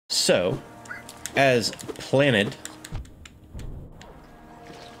So, as planned...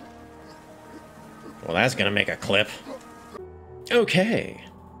 Well, that's gonna make a clip. Okay,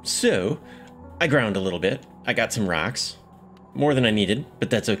 so I ground a little bit. I got some rocks. More than I needed, but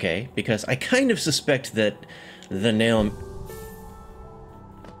that's okay, because I kind of suspect that the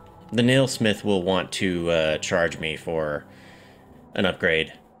Nailsmith will want to charge me for an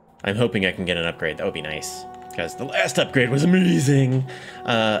upgrade. I'm hoping I can get an upgrade. That would be nice, because the last upgrade was amazing.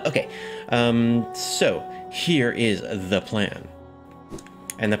 Okay, so here is the plan.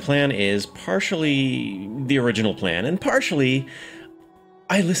 And the plan is partially the original plan, and partially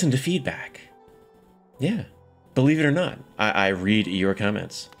I listen to feedback. Yeah, believe it or not, I read your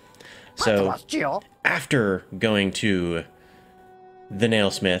comments. So after going to the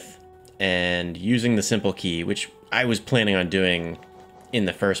Nailsmith and using the simple key, which I was planning on doing in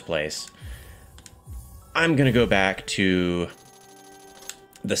the first place, I'm gonna go back to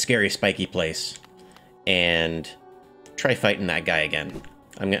the scary spiky place and try fighting that guy again.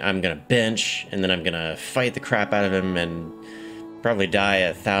 I'm gonna bench, and then I'm gonna fight the crap out of him and probably die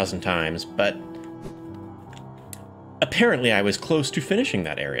 1,000 times, but apparently I was close to finishing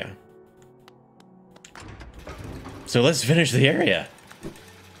that area. So let's finish the area.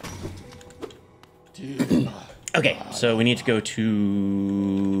 Okay, so we need to go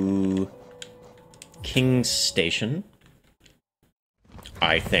to King's Station.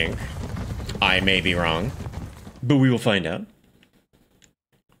 I think. I may be wrong, but we will find out.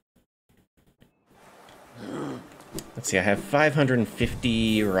 Let's see, I have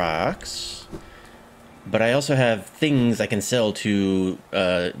 550 rocks, but I also have things I can sell to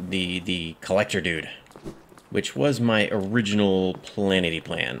the collector dude, which was my original planety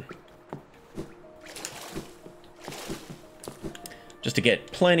plan. Just to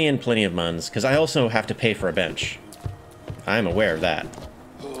get plenty and plenty of muns, because I also have to pay for a bench. I'm aware of that.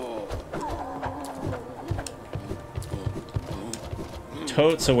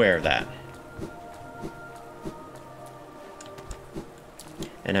 Totes aware of that.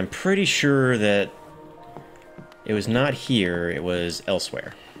 And I'm pretty sure that it was not here, it was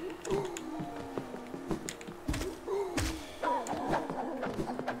elsewhere.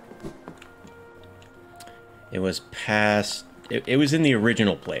 It was past... It was in the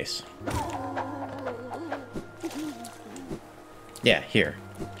original place. Yeah, here.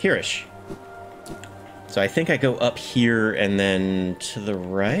 Here-ish. So I think I go up here and then to the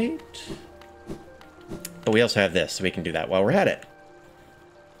right? But we also have this, so we can do that while we're at it.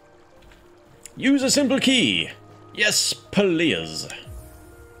 Use a simple key! Yes, please!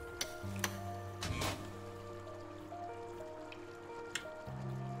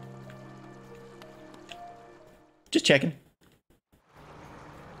 Just checking.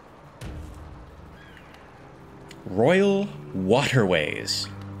 Royal Waterways.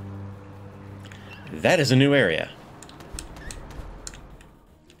 That is a new area.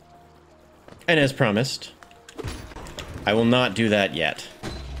 And as promised, I will not do that yet.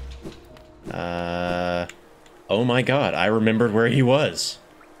 Oh my god, I remembered where he was.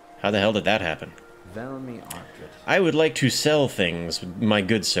 How the hell did that happen? I would like to sell things, my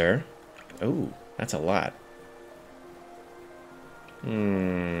good sir. Oh, that's a lot.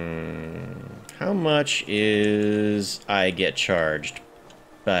 How much is I get charged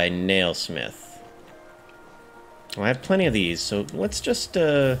by Nailsmith? Well, I have plenty of these, so let's just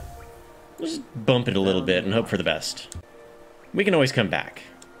bump it a little bit and hope for the best. We can always come back.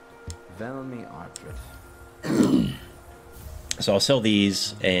 So I'll sell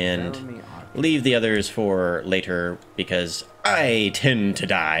these and leave the others for later, because I tend to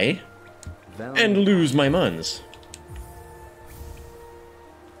die and lose my muns.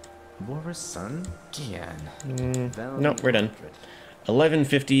 No, we're done.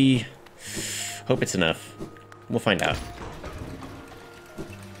 1150. Hope it's enough. We'll find out.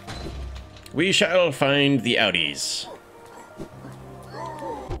 We shall find the Audis.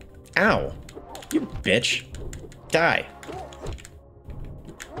 Ow! You bitch. Die.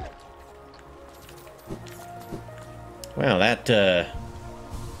 Wow, that,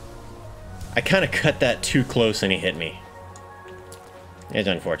 I kind of cut that too close and he hit me. It's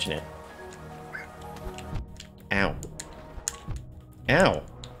unfortunate. Ow. Ow.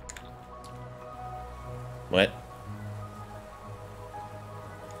 What?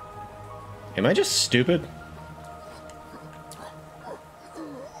 Am I just stupid?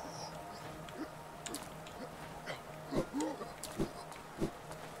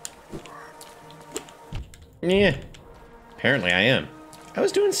 Yeah. Apparently I am. I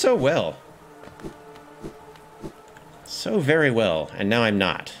was doing so well. So very well, and now I'm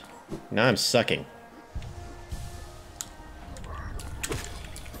not. Now I'm sucking.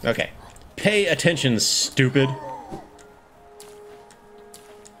 Okay. Pay attention, stupid.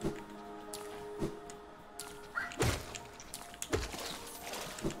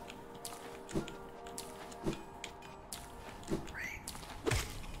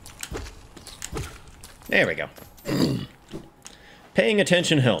 There we go. Paying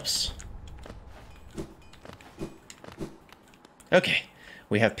attention helps. Okay.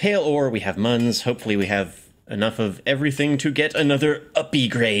 We have pale ore, we have muns. Hopefully we have enough of everything to get another uppy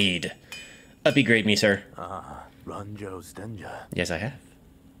grade. Uppy grade me, sir. Ranjo's danger. Yes, I have.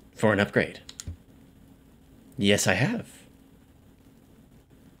 For an upgrade. Yes, I have.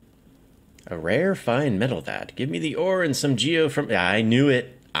 A rare fine metal that. Give me the ore and some geo from... I knew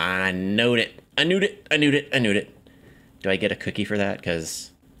it. I knowed it. I knew it. I knew it. I knew it. Do I get a cookie for that?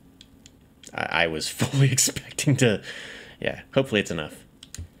 Because I was fully expecting to... Yeah, hopefully it's enough.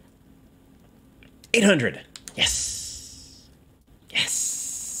 800. Yes.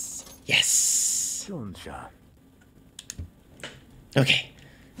 Yes. Yes. Okay.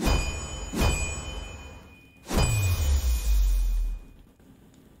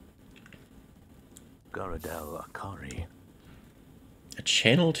 Garadel Akari. A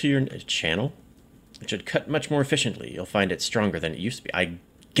channel to your... A channel? It should cut much more efficiently. You'll find it stronger than it used to be. I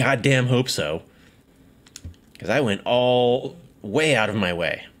goddamn hope so. Because I went all way out of my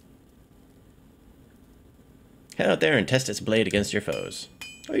way. Head out there and test its blade against your foes.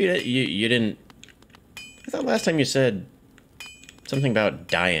 Oh, you didn't... I thought last time you said something about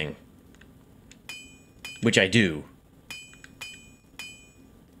dying. Which I do.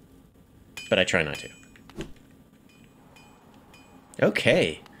 But I try not to.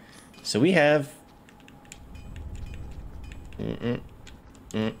 Okay. So we have...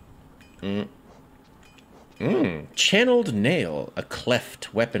 Channeled nail, a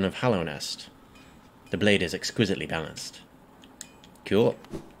cleft weapon of Hollow Nest. The blade is exquisitely balanced. Cool.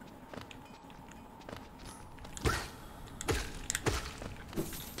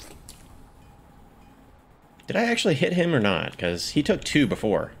 Did I actually hit him or not? Because he took 2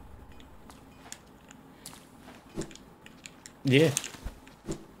 before. Yeah.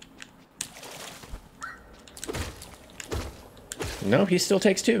 No, he still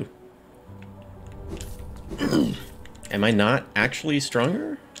takes 2. Am I not actually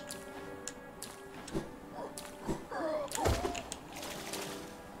stronger?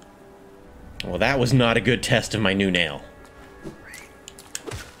 Well, that was not a good test of my new nail.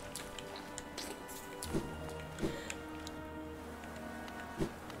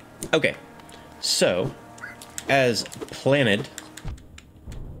 Okay, so, as planted...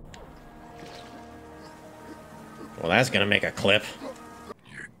 Well, that's gonna make a clip.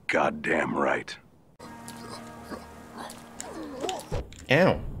 You're goddamn right.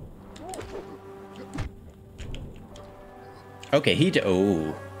 Ow. Okay,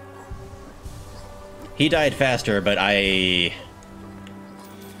 oh. He died faster, but I...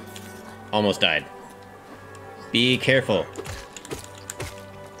 almost died. Be careful.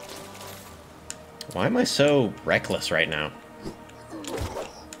 Why am I so reckless right now?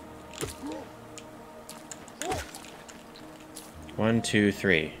 One, 2,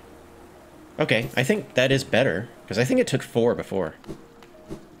 3. Okay, I think that is better, because I think it took 4 before.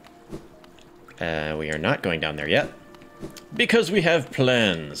 We are not going down there yet, because we have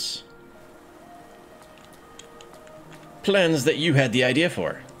plans. Plans that you had the idea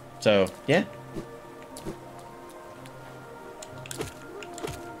for. So, yeah.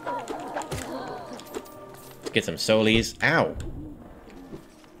 Let's get some soulies. Ow!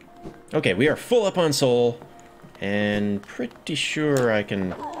 Okay, we are full up on soul, and pretty sure I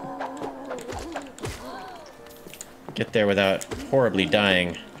can get there without horribly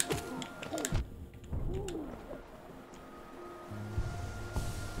dying.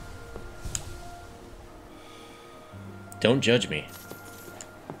 Don't judge me.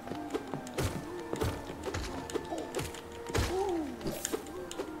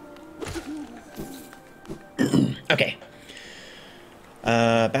 Okay.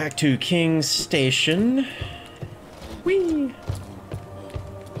 Back to King's Station. Whee!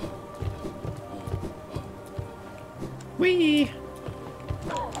 Whee!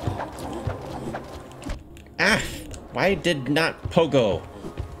 Ah! Why did not Pogo?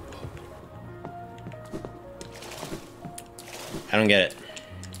 I don't get it.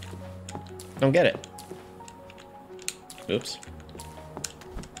 Don't get it. Oops.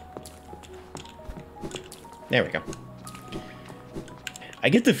 There we go. I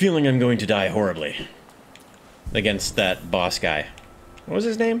get the feeling I'm going to die horribly against that boss guy. What was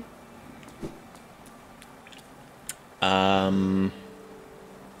his name?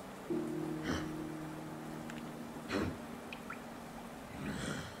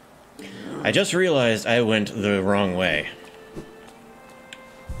 I just realized I went the wrong way.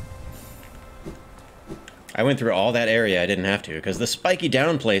 I went through all that area I didn't have to, because the spiky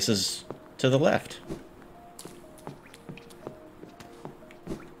down place is to the left.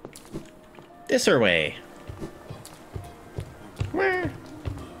 This her way. Where?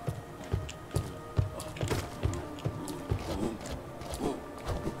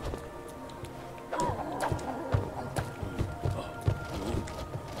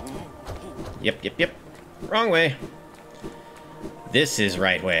 Yep. Wrong way. This is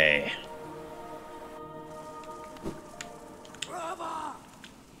right way.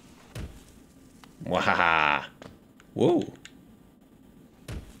 Wahaha. Whoa.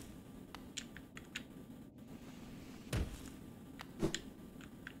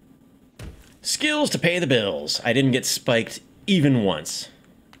 Skills to pay the bills. I didn't get spiked even once.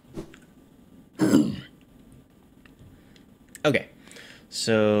 Okay.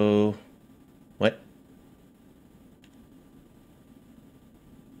 So... what?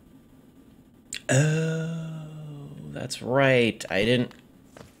 Oh, that's right. I didn't...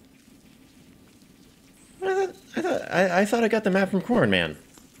 I thought I got the map from Corn Man.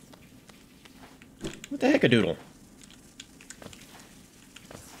 What the heck a doodle?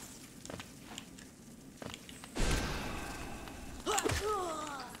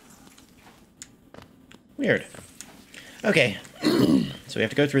 Weird. Okay. So we have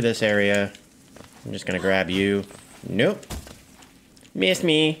to go through this area. I'm just gonna grab you. Nope. Missed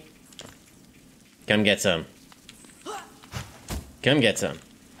me. Come get some. Come get some.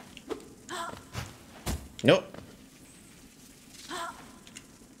 Nope.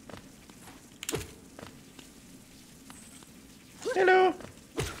 Hello.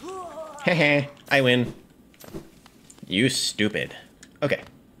 Hehe. I win. You stupid. Okay.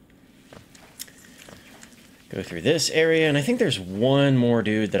 Go through this area, and I think there's one more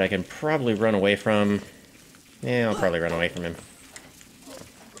dude that I can probably run away from. Yeah, I'll probably run away from him.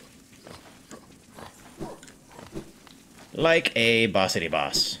 Like a bossity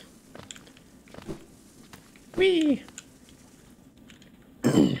boss. Whee!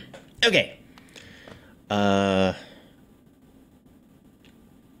 Okay.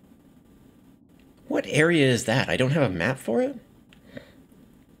 What area is that? I don't have a map for it?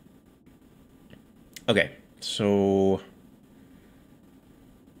 Okay, so...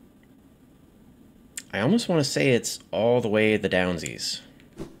 I almost want to say it's all the way the downsies.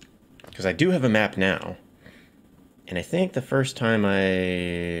 Because I do have a map now. And I think the first time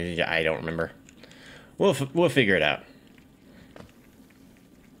yeah, I don't remember. We'll figure it out.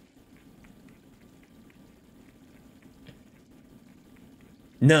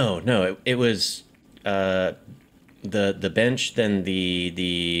 No, it was the bench, then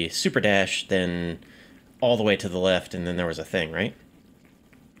the super dash, then all the way to the left, and then there was a thing, right?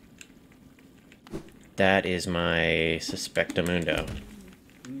 That is my suspectamundo.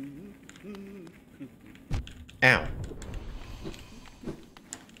 Ow.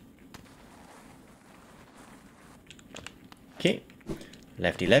 Okay.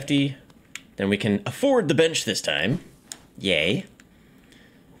 Lefty, lefty. Then we can afford the bench this time. Yay.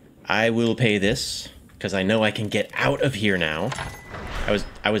 I will pay this, because I know I can get out of here now.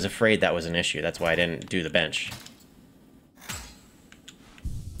 I was afraid that was an issue. That's why I didn't do the bench.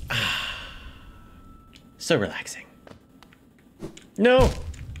 So relaxing. No!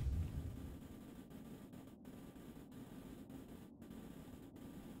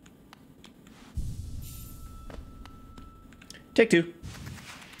 Take two.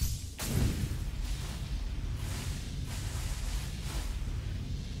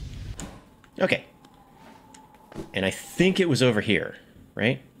 Okay. And I think it was over here,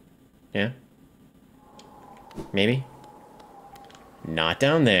 right? Yeah? Maybe? Not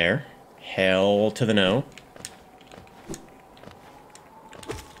down there. Hell to the no. I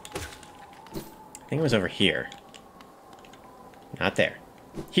think it was over here. Not there.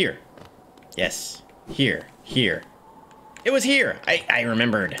 Here. Yes. Here. Here. It was here! I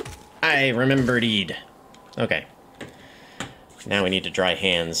remembered. I remembered-ed. Okay. Now we need to dry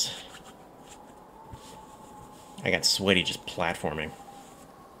hands. I got sweaty just platforming.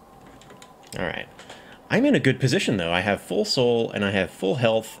 Alright. I'm in a good position, though. I have full soul, and I have full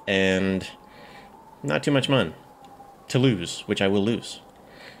health, and not too much mon to lose, which I will lose.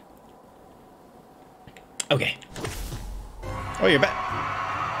 Okay. Oh, you're back.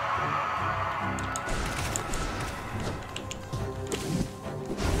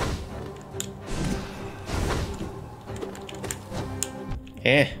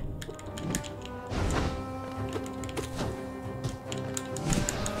 Eh.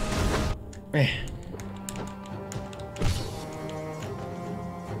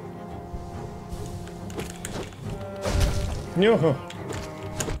 No.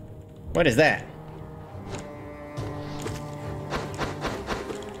 What is that?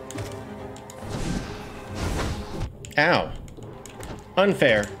 Ow.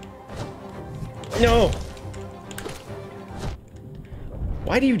 Unfair. No.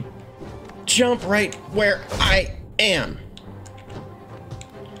 Why do you jump right where I am?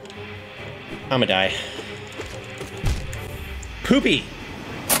 I'ma die. Poopy.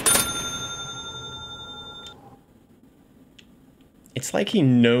 It's like he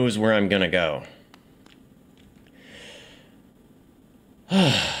knows where I'm gonna go.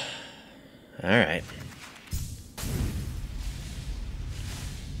 Alright.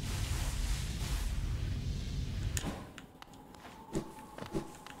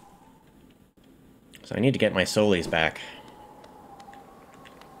 So I need to get my soulies back.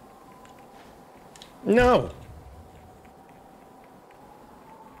 No!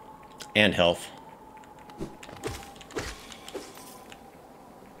 And health.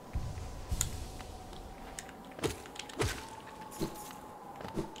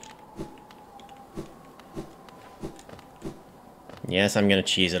 Yes, I'm gonna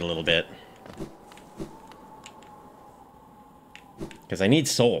cheese it a little bit. Because I need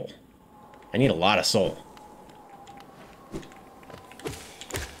soul. I need a lot of soul.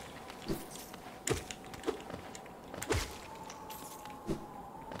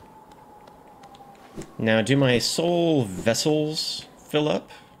 Now, do my soul vessels fill up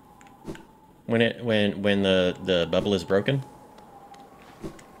when the bubble is broken?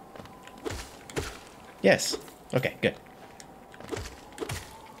 Yes. Okay, good.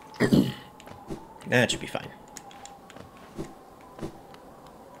 That should be fine.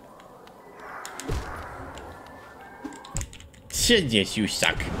 Yes, you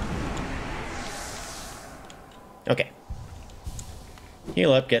suck. Okay.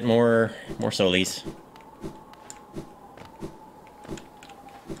 Heal up, get more soulies.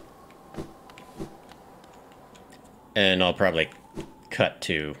 And I'll probably cut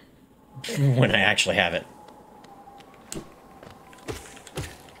to when I actually have it.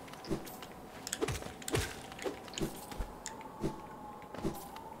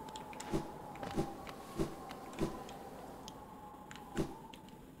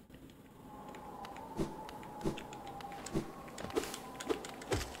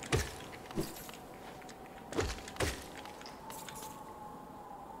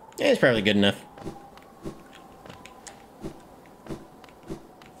 Yeah, it's probably good enough.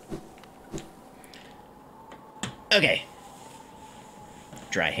 Okay.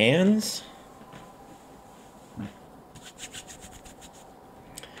 Dry hands.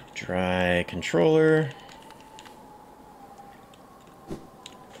 Dry controller.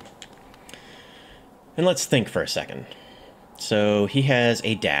 And let's think for a second. So he has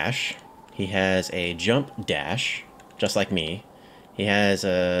a dash. He has a jump dash, just like me. He has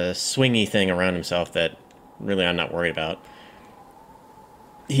a swingy thing around himself that really I'm not worried about.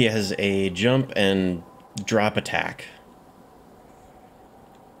 He has a jump and drop attack.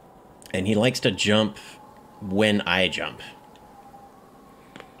 And he likes to jump when I jump.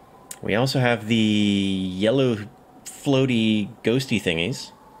 We also have the yellow floaty ghosty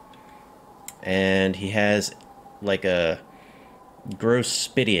thingies. And he has like a gross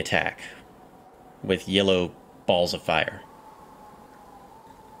spitty attack with yellow balls of fire.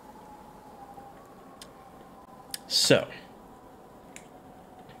 So,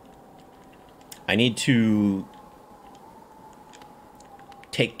 I need to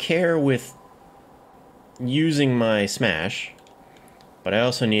take care with using my smash, but I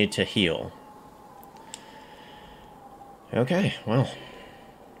also need to heal. Okay, well.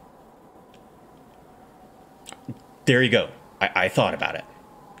 There you go. I thought about it.